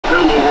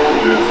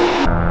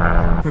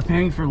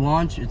Preparing for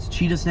launch. It's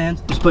cheetah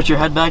stance. Just put your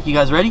head back. You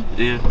guys ready?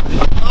 Yeah.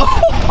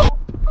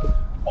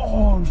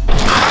 Oh.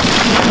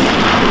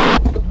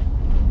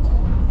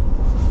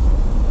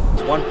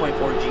 It's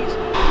 1.4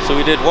 G's. So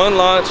we did one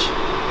launch,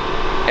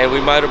 and we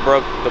might have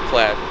broke the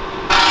Plaid.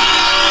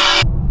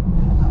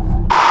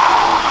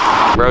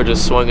 Bro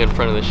just swung in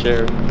front of the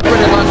sheriff.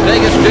 In Las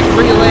Vegas,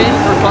 victory lane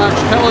for Fox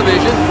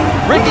Television.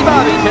 Ricky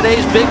Bobby,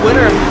 today's big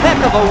winner. Heck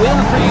of a win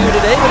for you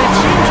today, but it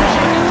seems as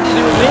you can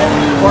either win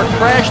or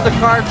crash the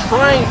car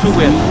trying to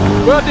win.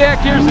 Well, Dick,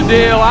 here's the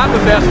deal. I'm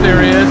the best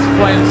there is,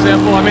 plain and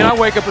simple. I mean, I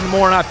wake up in the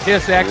morning, I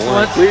piss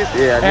excellence,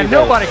 and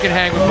nobody can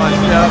hang with my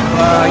stuff.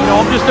 You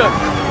know, I'm just a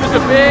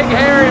big,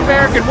 hairy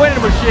American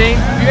winning machine.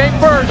 If you ain't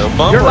first, The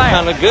bumper you're last.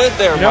 kind of good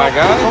there, You know, my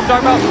guy. That's what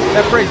I'm talking about.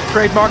 That phrase,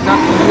 trademark, not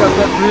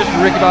that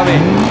tradition, Ricky Bobby.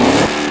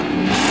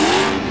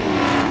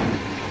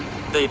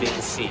 They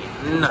didn't see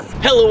nothing.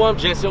 Hello, I'm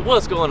Jensen.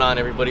 What's going on,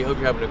 everybody? Hope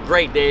you're having a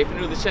great day. If you're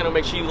new to the channel,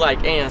 make sure you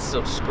like and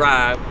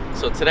subscribe.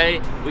 So today,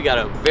 we got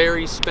a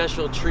very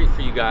special treat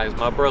for you guys.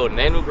 My bro,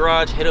 Nano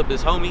Garage, hit up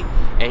his homie,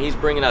 and he's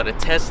bringing out a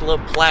Tesla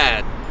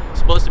Plaid. It's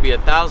supposed to be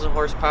 1,000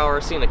 horsepower.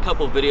 I've seen a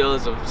couple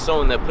videos of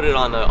someone that put it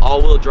on the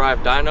all-wheel drive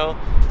dyno,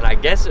 and I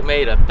guess it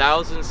made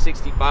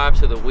 1,065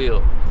 to the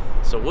wheel.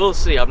 So we'll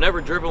see. I've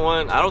never driven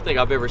one. I don't think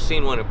I've ever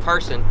seen one in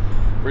person.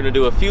 We're gonna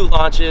do a few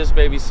launches,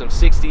 maybe some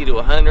 60 to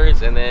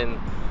 100s, and then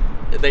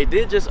they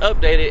did just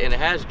update it and it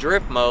has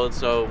drift mode,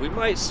 so we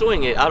might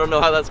swing it. I don't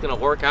know how that's gonna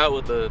work out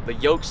with the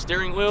yoke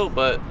steering wheel,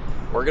 but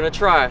we're gonna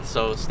try,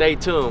 so stay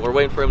tuned. We're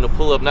waiting for him to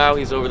pull up now.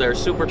 He's over there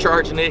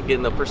supercharging it,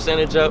 getting the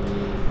percentage up.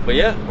 But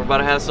yeah, we're about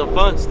to have some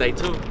fun. Stay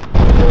tuned.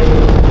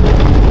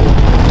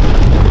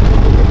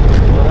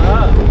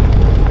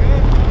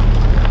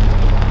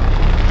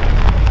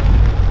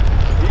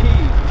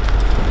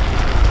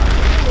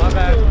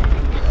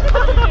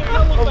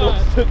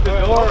 Took the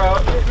door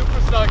out.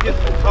 Superstock gets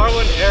the car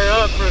wouldn't air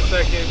up for a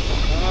second.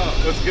 Oh,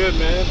 that's good,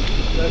 man.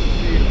 That's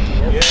neat.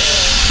 Yeah.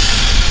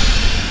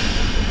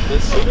 The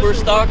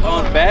Superstock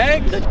on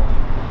bags?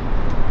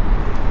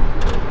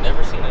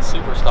 Never seen a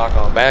Superstock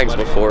on bags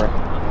before.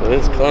 But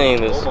it's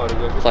clean. It's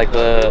like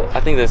I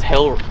think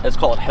it's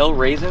called Hell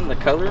Raisin, the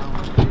color,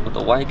 with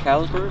the white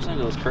calipers. It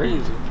goes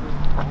crazy.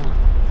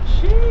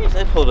 Jeez,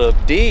 they pulled up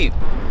deep.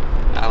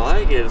 I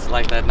like it. It's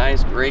like that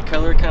nice gray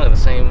color, kind of the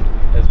same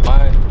as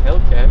my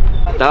Hellcat.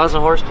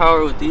 1,000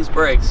 horsepower with these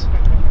brakes.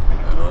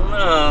 I don't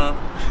know.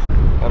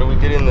 How do we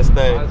get in this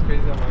thing?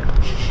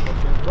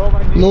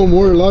 No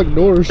more locked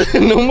doors.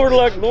 No more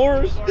locked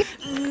doors.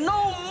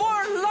 No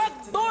more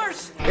locked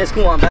doors. Yes,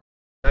 come on, back.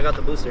 I got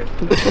the booster.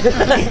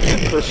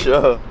 For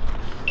sure.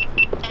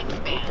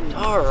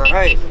 All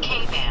right.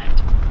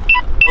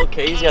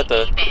 Okay, he's got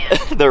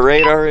the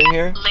radar in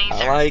here.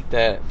 I like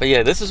that. But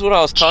yeah, this is what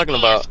I was talking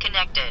about.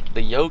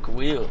 The yoke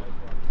wheel.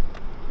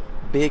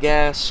 Big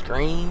ass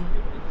screen.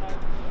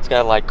 It's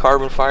got like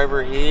carbon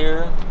fiber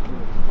here.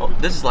 Oh,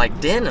 this is like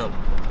denim.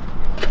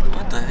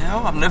 What the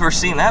hell? I've never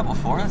seen that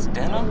before. That's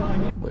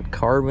denim. With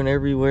carbon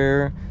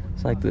everywhere.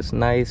 It's like this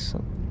nice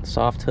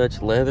soft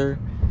touch leather.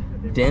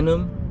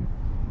 Denim.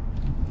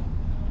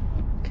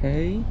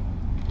 Okay.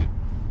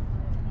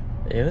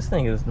 Yeah, this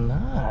thing is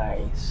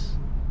nice.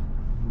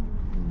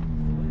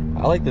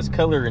 I like this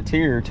color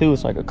interior too.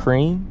 It's like a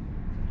cream.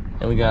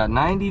 And we got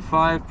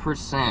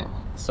 95%.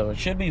 So it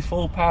should be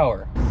full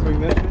power.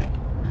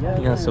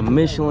 You got some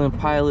Michelin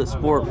Pilot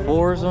Sport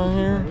 4s on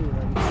here.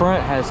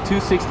 Front has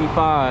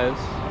 265s,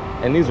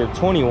 and these are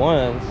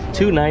 21s,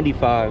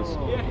 295s,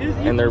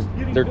 and they're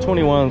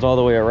 21s all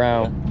the way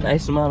around.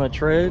 Nice amount of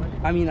tread.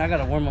 I mean, I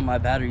gotta warm up my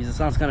batteries. It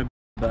sounds kind of,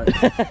 but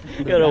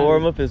You gotta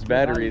warm up his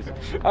batteries.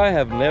 I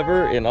have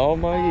never in all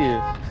my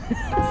years.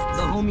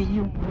 The homie,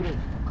 you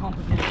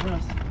complicated for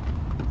us.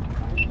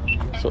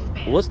 So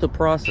what's the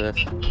process?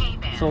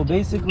 So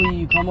basically,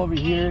 you come over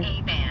here,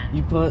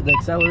 you put the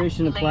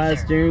acceleration in Plaid,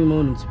 steering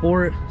mode in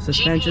sport,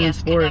 suspension in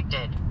sport,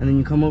 and then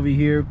you come over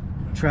here,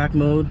 track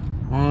mode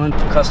on.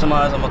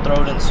 Customize, I'm gonna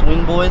throw it in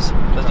swing boys,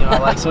 because you know I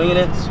like swinging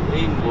it.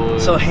 Swing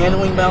boys. So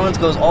handling balance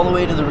goes all the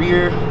way to the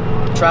rear,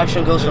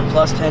 traction goes from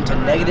 +10 to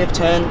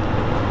 -10,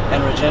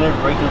 and regenerative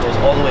braking goes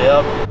all the way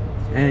up.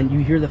 And you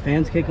hear the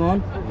fans kick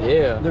on?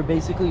 Yeah. They're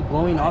basically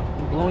blowing out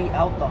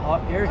the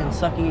hot air and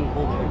sucking in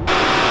cold air.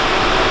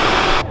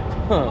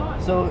 Huh.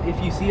 So if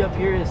you see up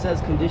here, it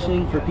says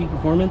conditioning for peak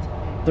performance,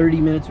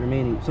 30 minutes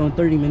remaining. So in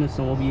 30 minutes,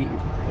 then we'll be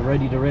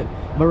ready to rip.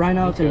 But right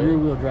now, it's in rear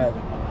wheel drive.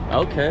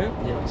 Okay.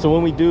 Yeah. So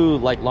when we do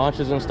like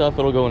launches and stuff,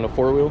 it'll go into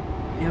 4-wheel?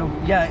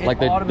 Yeah, it like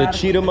the automatically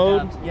cheetah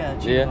mode? adapts. Yeah,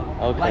 cheetah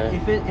mode. Okay. Like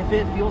if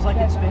it feels like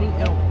it's spinning,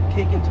 it'll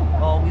kick into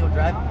all-wheel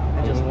drive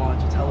and just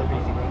launch. It's hella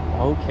crazy,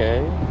 bro.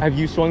 Okay. Have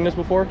you swung this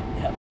before?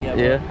 Yeah.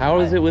 Yeah.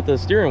 How is it with the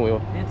steering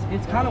wheel?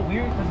 It's kind of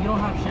weird because you don't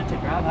have shit to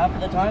grab half of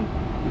the time.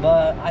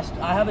 But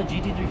I have a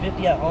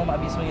GT350 at home. I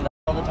be swinging that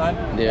all the time.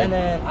 Yeah. And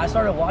then I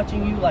started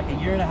watching you like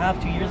 1.5,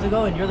 2 years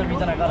ago, and you're the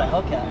reason I got a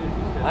Hellcat.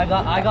 I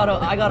got a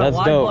That's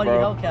wide dope, body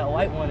bro. Hellcat,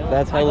 white one.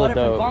 That's hella I got it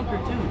dope. from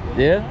Concord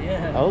too. Yeah?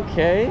 Yeah.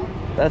 Okay.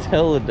 That's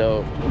hella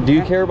dope. Do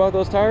you care about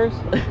those tires?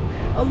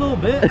 A little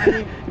bit. I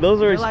mean, Those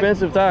are they're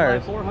expensive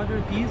tires. Like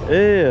 400 piece.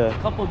 Yeah. A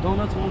couple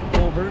donuts won't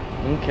go over.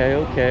 Okay,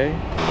 okay.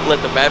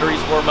 Let the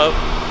batteries warm up,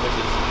 which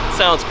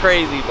sounds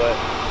crazy, but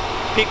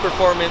peak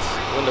performance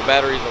when the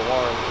batteries are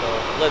warm. So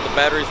let the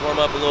batteries warm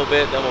up a little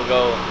bit, then we'll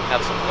go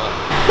have some fun.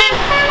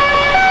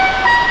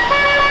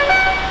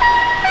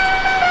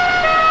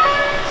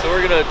 So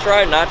we're gonna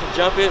try not to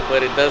jump it,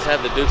 but it does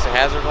have the Dukes of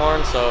Hazzard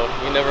horn, so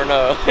you never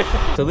know.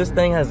 So this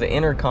thing has an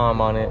intercom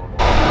on it.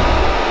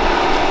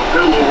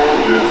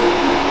 Helloooimjensen.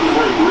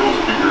 Real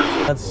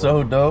speakers. That's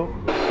so dope.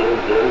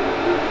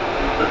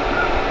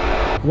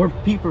 We're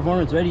peak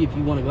performance ready if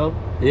you want to go.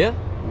 Yeah?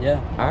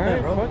 Yeah. All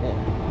right, bro.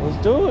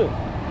 Let's do it.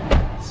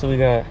 So we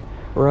got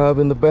Rob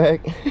in the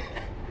back.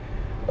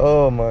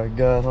 Oh my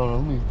God, hold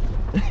on, let me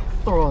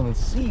throw on the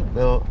seat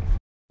belt.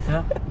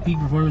 Yeah, peak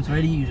performance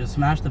ready. You just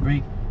smash the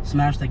brake,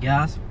 smash the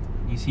gas.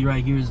 You see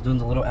right here is doing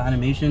the little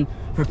animation.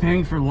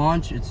 Preparing for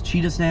launch, it's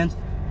cheetah stance.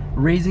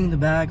 Raising the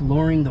back,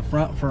 lowering the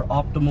front for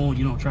optimal,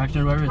 you know,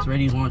 traction or whatever. It's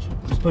ready to launch.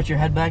 Just put your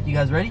head back. You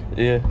guys ready?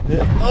 Yeah.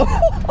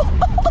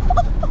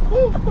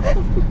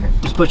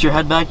 Just put your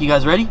head back. You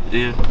guys ready?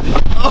 Yeah.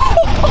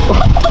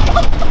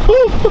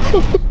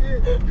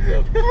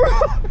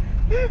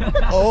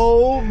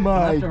 Oh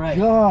my Left or right?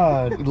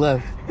 God.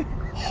 Left.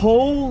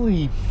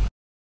 Holy.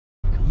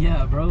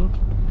 Yeah, bro.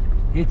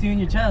 Hits you in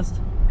your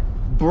chest.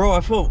 Bro,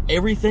 I felt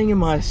everything in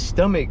my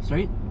stomach.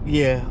 Straight?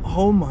 Yeah.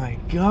 Oh my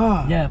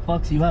God. Yeah, it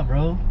fucks you up,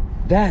 bro.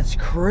 That's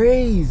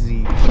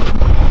crazy.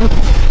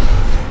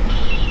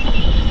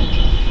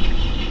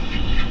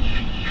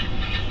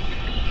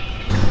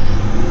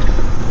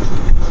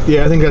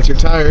 Yeah, I think that's your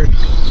tire.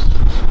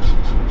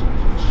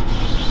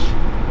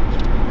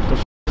 The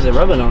f is it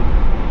rubbing on?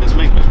 It's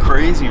making a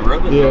crazy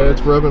rubbing. Yeah,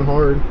 it's rubbing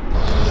hard.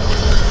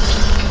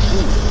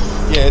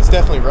 Yeah, it's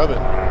definitely rubbing.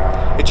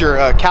 It's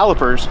your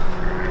calipers.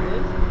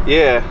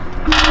 Yeah.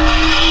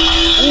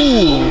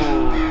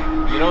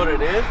 Ooh. You know what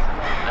it is?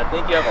 I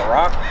think you have a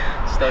rock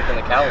stuck in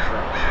the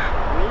caliper.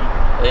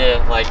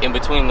 Yeah, like in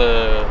between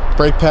the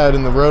Brake pad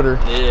and the rotor.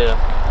 Yeah,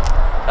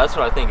 that's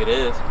what I think it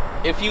is.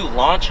 If you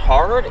launch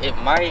hard, it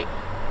might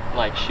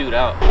like shoot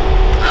out.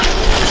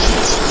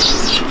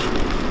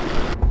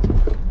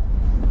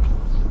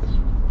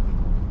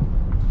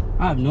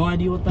 I have no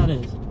idea what that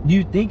is. Do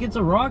you think it's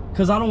a rock?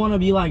 Cause I don't want to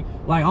be like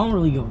I don't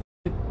really give a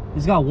f.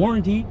 It's got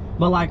warranty,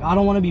 but like I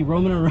don't want to be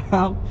roaming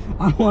around.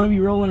 I don't want to be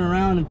rolling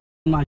around and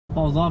my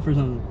falls off or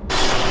something.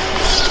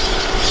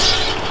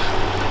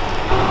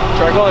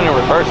 Try going in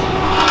reverse.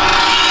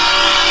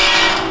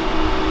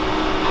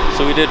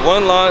 So we did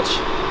one launch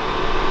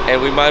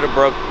and we might have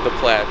broke the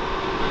Plaid.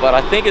 But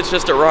I think it's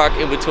just a rock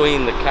in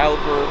between the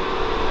caliper,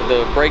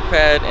 the brake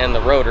pad, and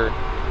the rotor.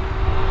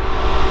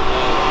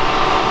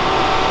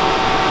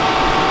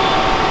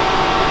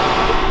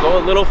 Go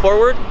a little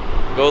forward.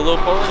 Go a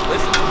little forward.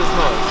 Listen to this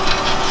noise.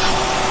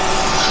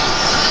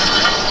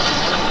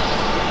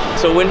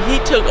 So when he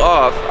took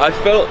off, I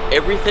felt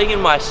everything in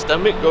my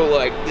stomach go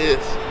like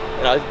this.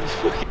 And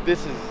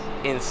this is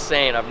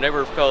insane. I've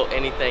never felt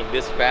anything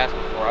this fast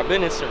before. I've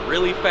been in some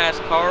really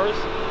fast cars,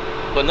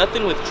 but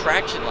nothing with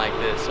traction like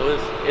this. So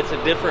it's a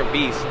different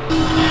beast.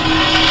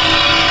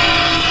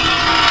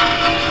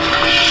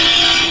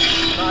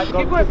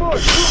 Keep going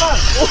forward.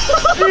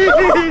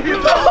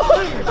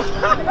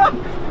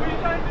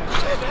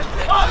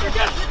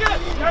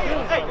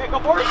 Hey, go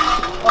forward.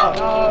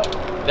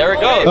 There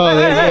it goes. Oh,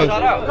 there it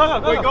Shut goes.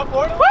 out. Go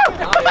forward.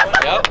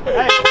 Yep.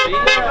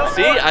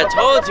 See, I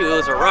told you it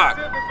was a rock.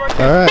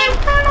 All right.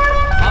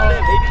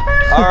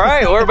 All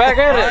right, we're back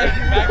at it.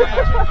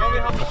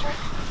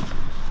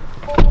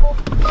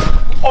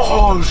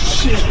 Oh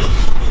shit.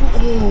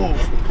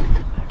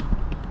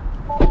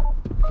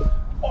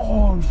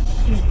 Oh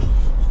shit.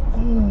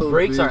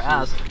 Brakes are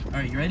ass. All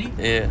right, you ready?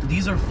 Yeah.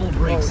 These are full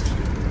brakes.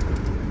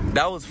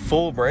 That was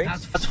full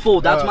brakes? That's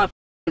full. That's my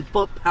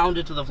foot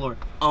pounded to the floor.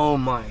 Oh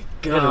my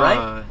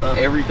God. Right?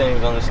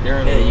 Everything's on the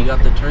steering wheel. Yeah, you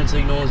got the turn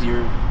signals,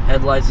 your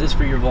headlights, this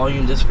for your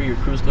volume, this for your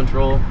cruise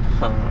control.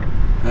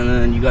 And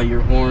then you got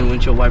your horn,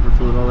 windshield wiper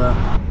fluid, all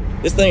that.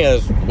 This thing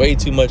has way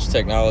too much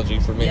technology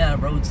for me. Yeah,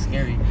 bro, it's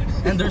scary.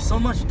 And there's so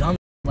much dumb,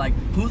 like,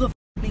 who the f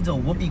needs a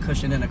whoopee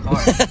cushion in a car?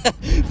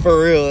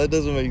 For real, that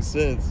doesn't make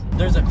sense.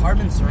 There's a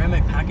carbon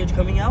ceramic package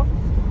coming out.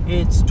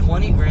 It's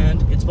 20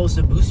 grand. It's supposed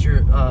to boost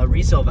your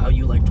resale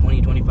value like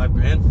 20, 25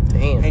 grand.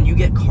 Damn. And you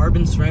get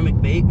carbon ceramic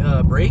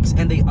brakes,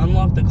 and they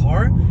unlock the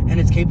car, and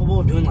it's capable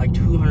of doing like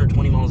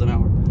 220 miles an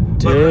hour.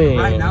 But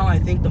right now, I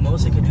think the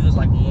most it could do is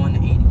like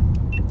 180.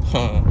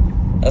 Huh.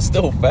 That's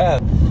still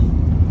fast.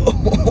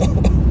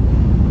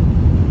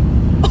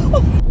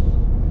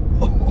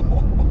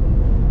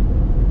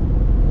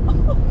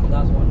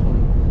 That's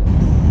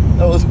 120.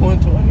 That was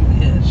 120?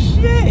 Yeah.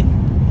 Shit.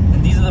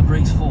 And these are the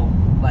brakes full.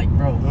 Like,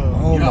 bro,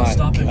 Oh you're not my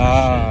stopping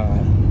God.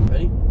 for shit.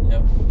 Ready?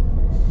 Yep.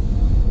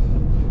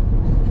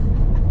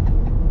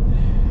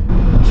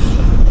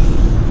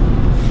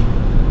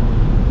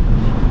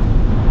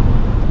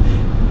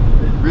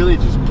 It really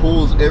just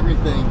pulls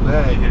everything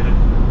back.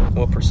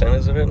 What percent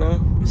is it now?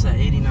 It's at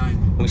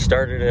 89. We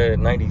started at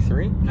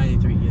 93?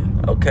 93, yeah.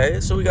 Okay,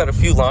 so we got a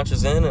few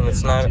launches in, and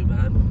it's not too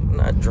bad.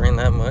 Not drained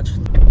that much.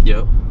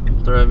 Yep.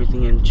 Throw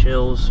everything in,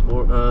 chill,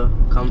 sport,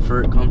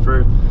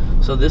 comfort.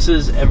 So this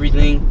is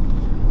everything.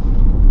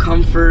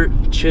 Comfort,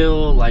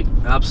 chill, like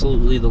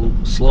absolutely the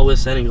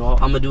slowest setting. I'm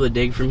gonna do a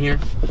dig from here.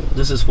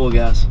 This is full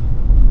gas.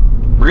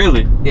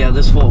 Really? Yeah,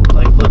 this full,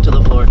 like foot to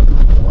the floor.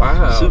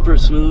 Wow. Super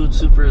smooth,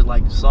 super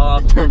like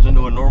soft. It turns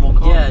into a normal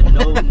car. Yeah,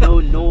 no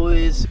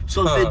noise.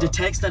 So if it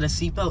detects that a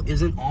seatbelt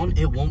isn't on,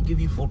 it won't give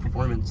you full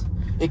performance.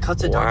 It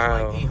cuts it down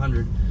to like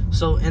 800.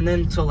 So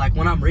like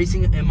when I'm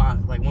racing in my,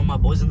 like when my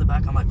boys in the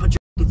back, I'm like, put your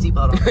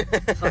seatbelt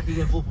on so I can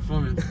get full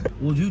performance.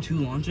 We'll do 2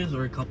 launches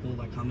or a couple,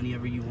 like how many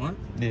ever you want.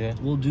 Yeah.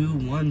 We'll do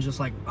one just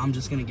like I'm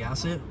just gonna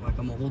gas it, like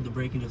I'm gonna hold the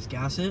brake and just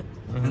gas it,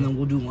 and then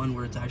we'll do one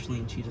where it's actually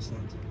in cheetah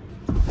stance.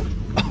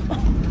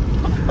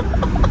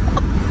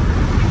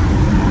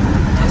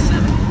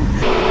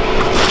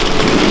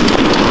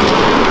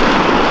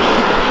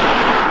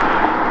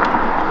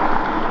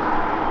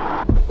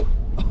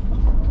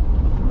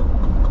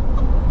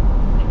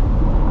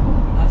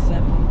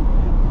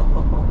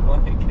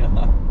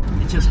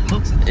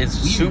 That's it. It's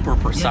super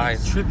precise. Yeah,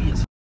 it's trippy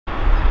as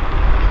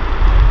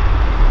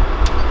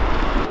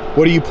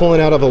What are you pulling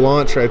out of a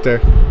launch right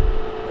there?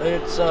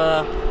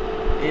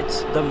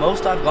 it's the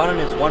most I've gotten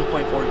is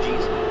 1.4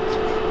 G's.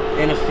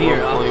 In a fear.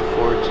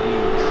 1.4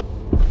 G's.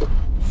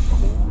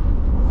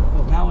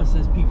 Oh, now it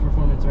says peak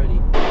performance ready.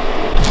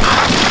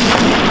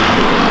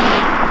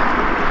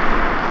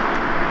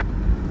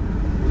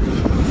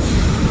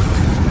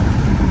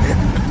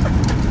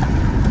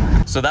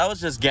 So that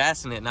was just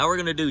gassing it. Now we're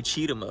gonna do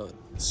cheetah mode.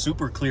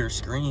 Super clear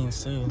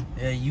screens too.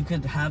 Yeah, you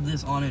could have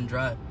this on and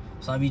drive.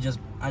 So I just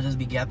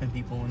be gapping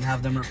people and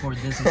have them record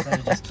this instead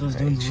of just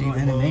doing the little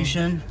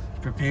animation,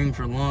 preparing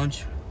for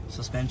launch,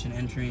 suspension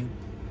entering.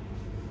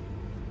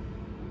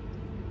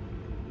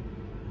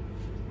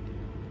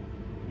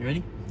 You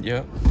ready?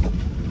 Yep.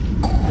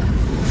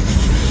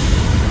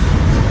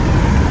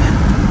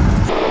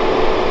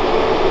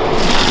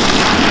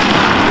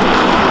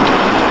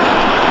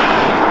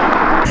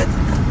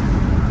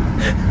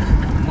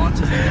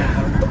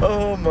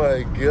 Oh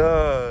my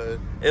god.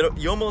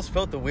 You almost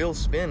felt the wheels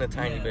spin a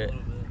tiny bit.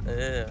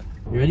 Yeah.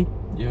 You ready?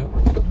 Yeah.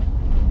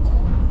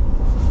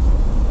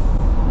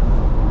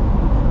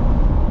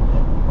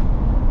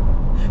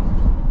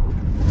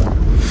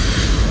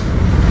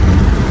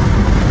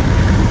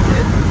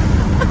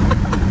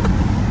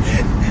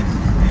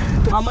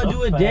 I'm gonna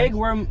do a dig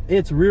where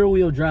it's rear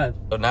wheel drive.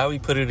 So now we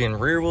put it in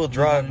rear wheel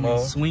drive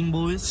mode. Swing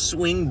boys.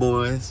 Swing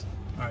boys.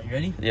 Alright, you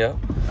ready? Yep.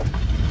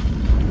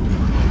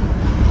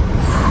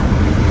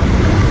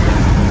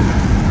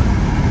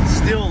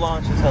 Still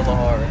launches hella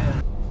hard.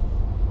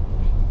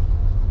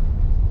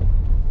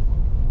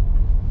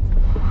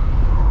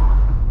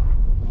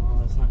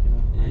 Oh, it's not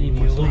gonna. I need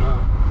more speed.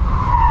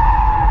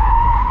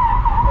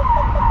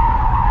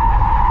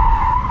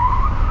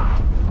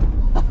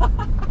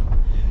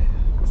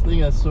 This thing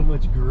has so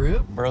much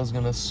grip. Bro's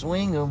gonna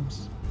swing them.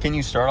 Can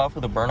you start off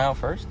with a burnout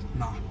first?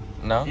 No.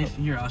 No?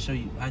 Here, I'll show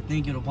you. I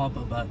think it'll pop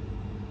up, but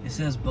it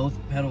says both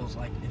pedals,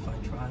 like if I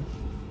try,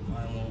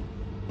 I won't.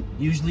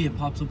 Usually it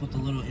pops up with a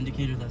little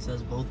indicator that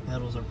says both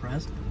pedals are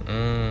pressed.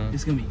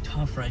 It's gonna be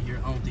tough right here.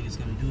 I don't think it's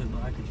gonna do it,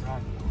 but I can try.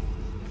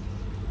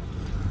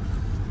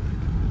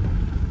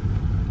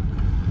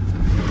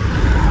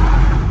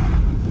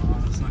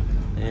 Oh, it's not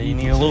gonna. Yeah, you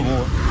need a little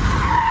more.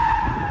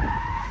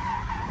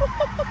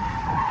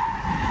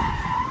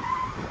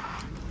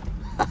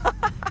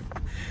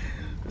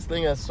 This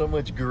thing has so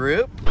much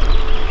grip.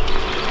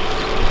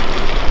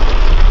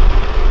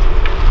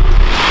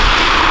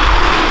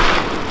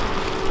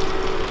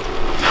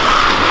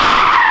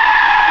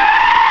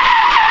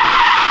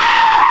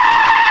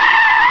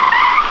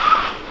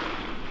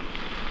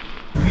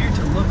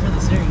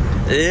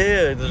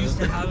 Yeah,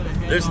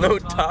 there's no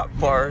top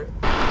part.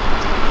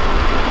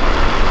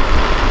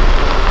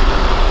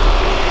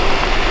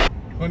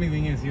 Funny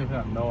thing is, you'll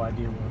have no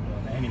idea where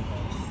we're going anyway.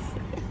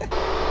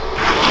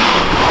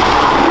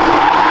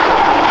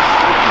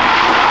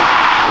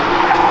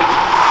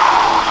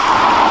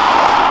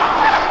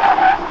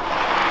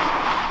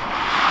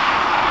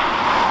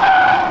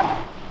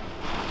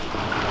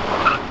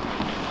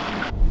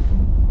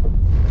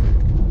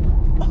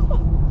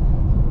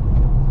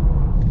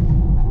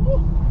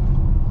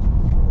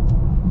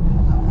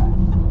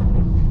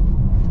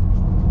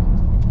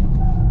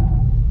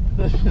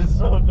 This is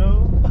so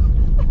dope.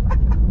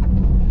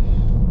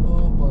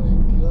 Oh my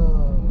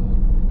god.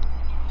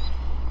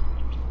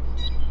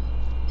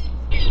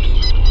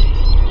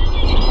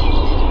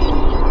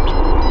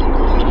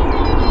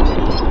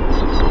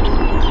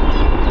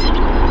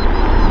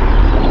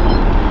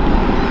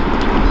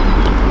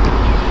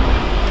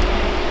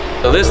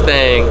 So this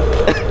thing,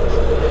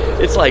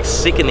 it's like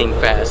sickening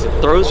fast.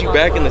 It throws you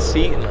back in the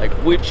seat and like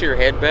whips your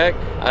head back.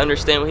 I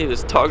understand what he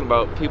was talking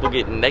about, people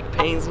getting neck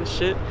pains and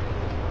shit.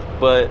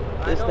 But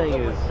this thing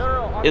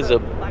is a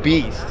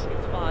beast.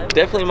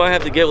 Definitely might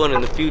have to get one in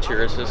the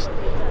future. It's just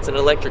It's an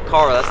electric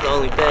car. That's the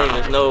only thing.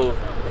 There's no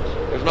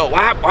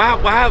whap,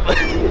 whap, whap.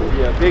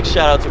 Yeah, big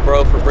shout out to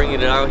bro for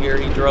bringing it out here.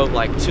 He drove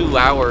like 2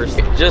 hours.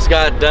 Just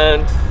got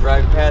done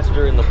riding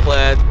passenger in the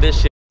Plaid.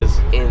 This shit is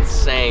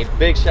insane.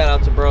 Big shout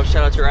out to bro.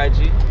 Shout out to your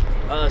IG.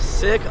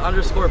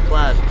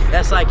 Sick_Plaid.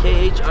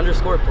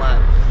 SIKH_Plaid.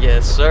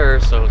 Yes, sir.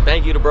 So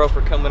thank you to bro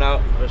for coming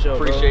out. For sure,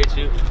 appreciate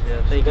bro. you.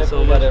 Yeah, thank you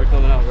so much for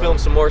coming out, bro. Film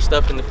some more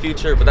stuff in the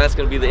future, but that's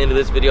gonna be the end of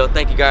this video.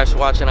 Thank you guys for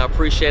watching. I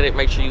appreciate it.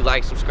 Make sure you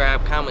like,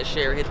 subscribe, comment,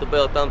 share, hit the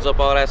bell, thumbs up,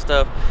 all that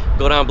stuff.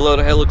 Go down below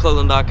to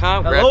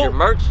HelloClothing.com, grab your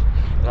merch,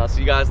 and I'll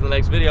see you guys in the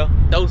next video.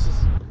 Doses.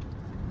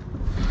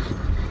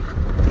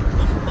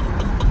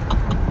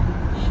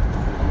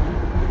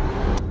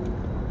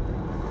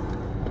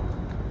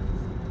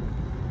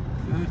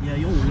 Yeah,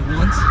 you only live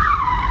once.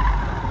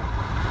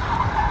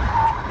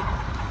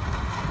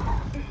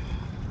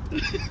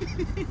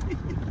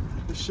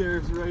 The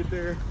sheriff's right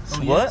there.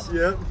 Oh, What? yes?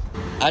 Yep.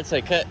 I'd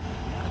say cut.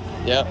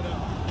 Yep.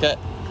 Cut.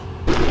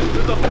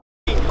 There's a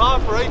f***ing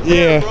cop right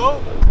there,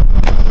 bro.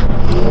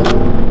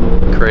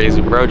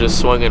 Crazy, bro. Just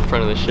swung in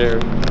front of the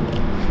sheriff.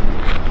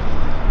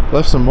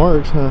 Left some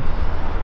marks, huh?